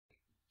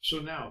So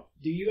now,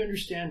 do you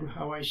understand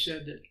how I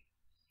said that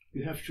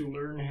you have to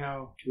learn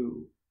how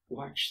to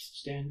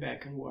stand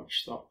back and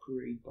watch thought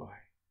parade by?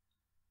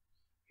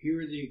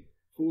 Hear the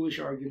foolish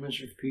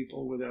arguments of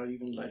people without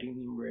even letting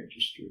them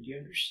register. Do you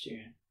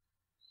understand?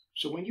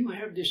 So when you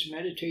have this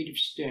meditative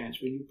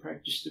stance, when you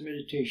practice the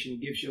meditation,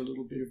 it gives you a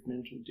little bit of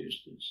mental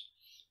distance.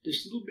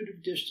 This little bit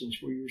of distance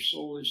where your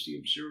soul is the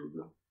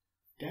observer,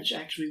 that's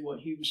actually what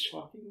he was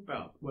talking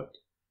about, what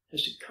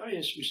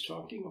Hesychios was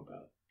talking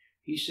about.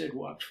 He said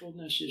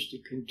watchfulness is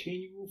the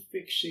continual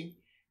fixing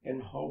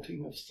and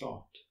halting of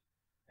thought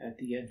at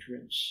the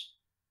entrance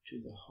to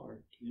the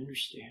heart. Do you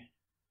understand?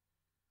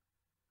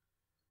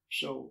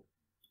 So,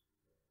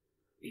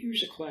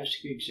 here's a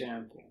classic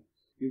example.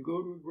 You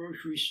go to a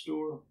grocery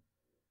store,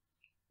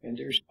 and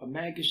there's a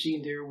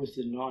magazine there with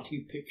the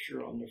naughty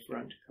picture on the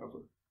front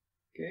cover.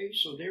 Okay,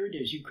 so there it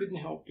is. You couldn't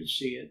help but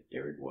see it.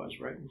 There it was,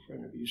 right in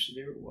front of you, so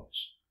there it was.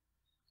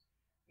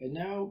 And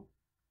now,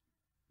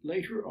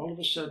 later, all of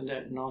a sudden,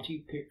 that naughty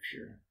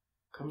picture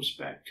comes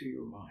back to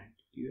your mind.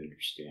 Do you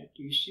understand?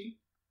 Do you see?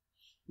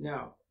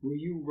 Now, were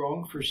you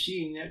wrong for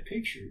seeing that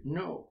picture?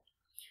 No.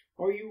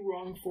 Are you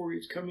wrong for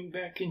it coming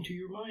back into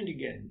your mind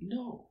again?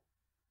 No.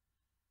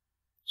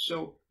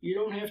 So you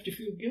don't have to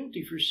feel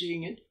guilty for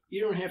seeing it.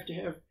 You don't have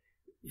to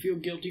feel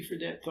guilty for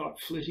that thought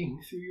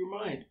flitting through your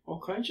mind.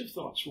 All kinds of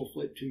thoughts will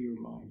flit to your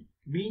mind.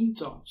 Mean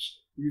thoughts,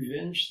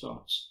 revenge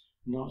thoughts,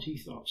 naughty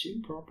thoughts,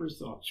 improper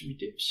thoughts,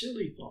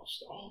 silly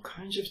thoughts. All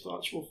kinds of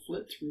thoughts will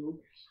flit through,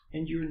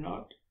 and you're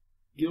not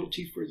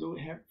guilty for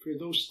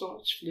those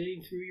thoughts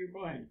flitting through your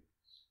mind.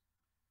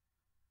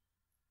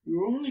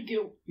 You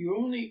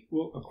only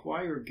will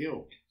acquire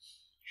guilt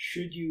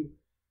should you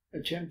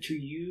attempt to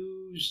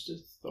use the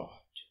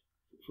thought,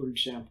 for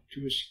example,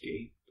 to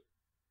escape.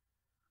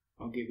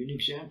 I'll give you an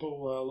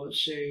example.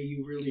 Let's say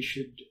you really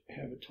should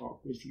have a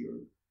talk with your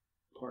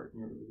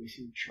partner or with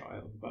your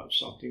child about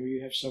something, or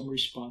you have some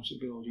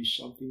responsibility,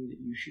 something that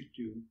you should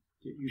do,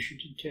 that you should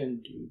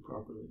attend to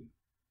properly.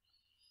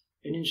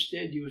 And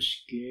instead you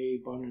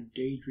escape on a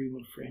daydream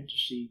of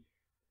fantasy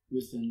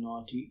with the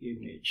naughty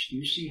image. Do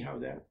you see how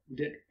that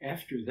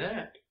after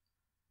that,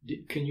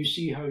 can you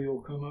see how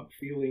you'll come up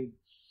feeling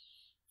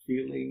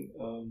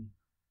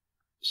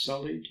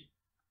sullied?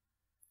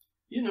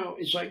 You know,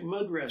 it's like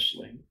mud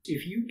wrestling.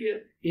 If you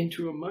get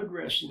into a mud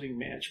wrestling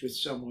match with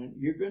someone,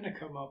 you're going to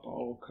come up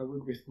all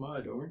covered with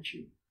mud, aren't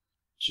you?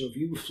 So if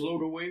you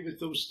float away with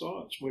those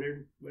thoughts,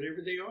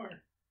 whatever they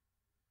are,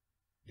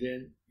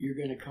 then you're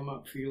going to come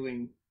up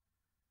feeling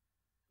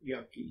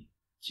yucky.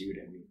 See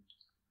what I mean?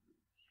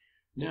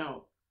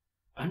 Now,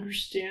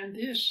 understand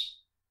this.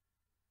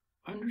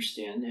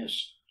 Understand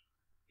this.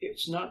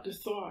 It's not the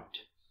thought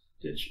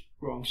that's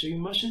wrong. So you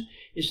mustn't,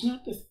 it's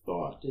not the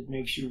thought that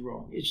makes you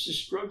wrong. It's the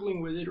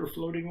struggling with it or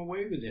floating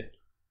away with it.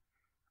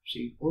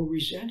 See, or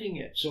resenting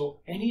it.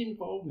 So any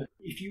involvement,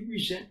 if you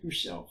resent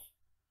yourself,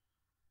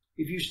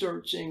 if you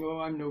start saying,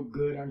 oh, I'm no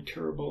good, I'm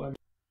terrible, I'm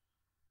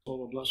blah,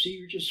 blah, blah. See,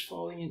 you're just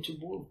falling into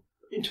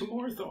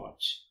more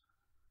thoughts.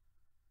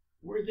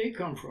 Where'd they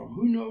come from?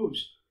 Who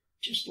knows?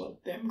 Just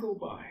let them go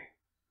by.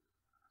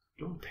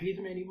 Don't pay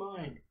them any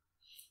mind.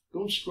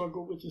 Don't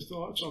struggle with the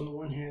thoughts on the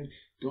one hand.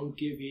 Don't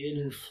give in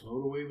and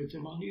float away with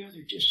them on the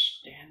other. Just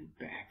stand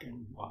back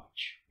and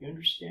watch. You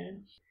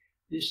understand?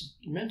 This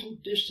mental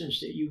distance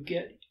that you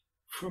get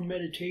from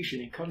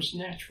meditation, it comes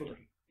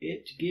naturally.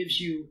 It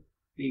gives you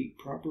the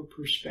proper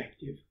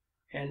perspective.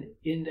 And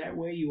in that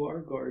way, you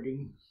are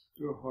guarding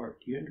your heart.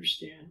 Do you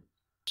understand?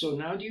 So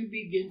now do you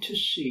begin to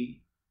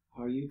see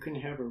how you can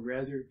have a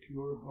rather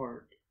pure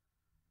heart,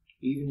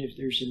 even if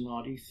there's a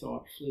naughty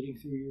thought flitting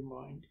through your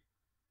mind?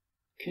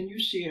 Can you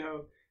see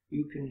how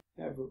you can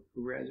have a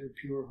rather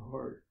pure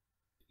heart,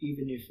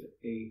 even if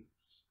a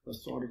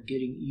thought of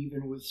getting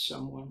even with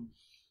someone,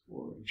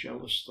 or a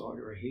jealous thought,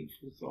 or a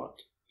hateful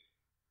thought,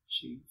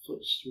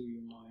 flits through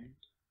your mind?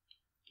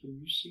 Can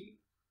you see?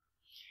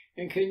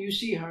 And can you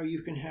see how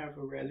you can have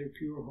a rather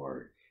pure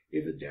heart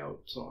if a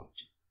doubt thought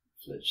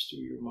flits through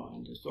your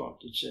mind, a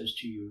thought that says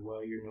to you,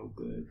 well, you're no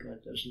good,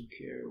 God doesn't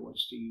care,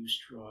 what's the use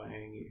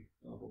trying,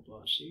 blah, blah,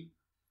 blah. See?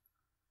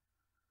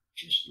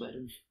 Just let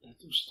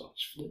those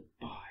thoughts flit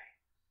by.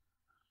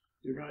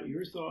 They're not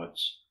your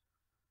thoughts.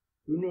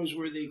 Who knows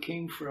where they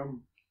came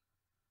from?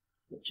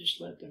 But just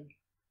let them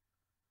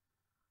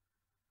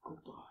go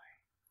by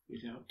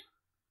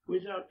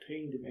without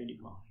paying them any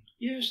mind.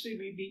 Yes, they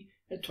may be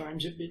at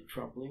times a bit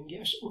troubling.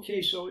 Yes,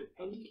 okay, so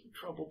a little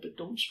trouble, but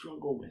don't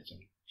struggle with them.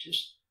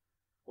 Just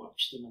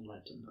watch them and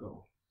let them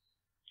go.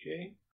 Okay?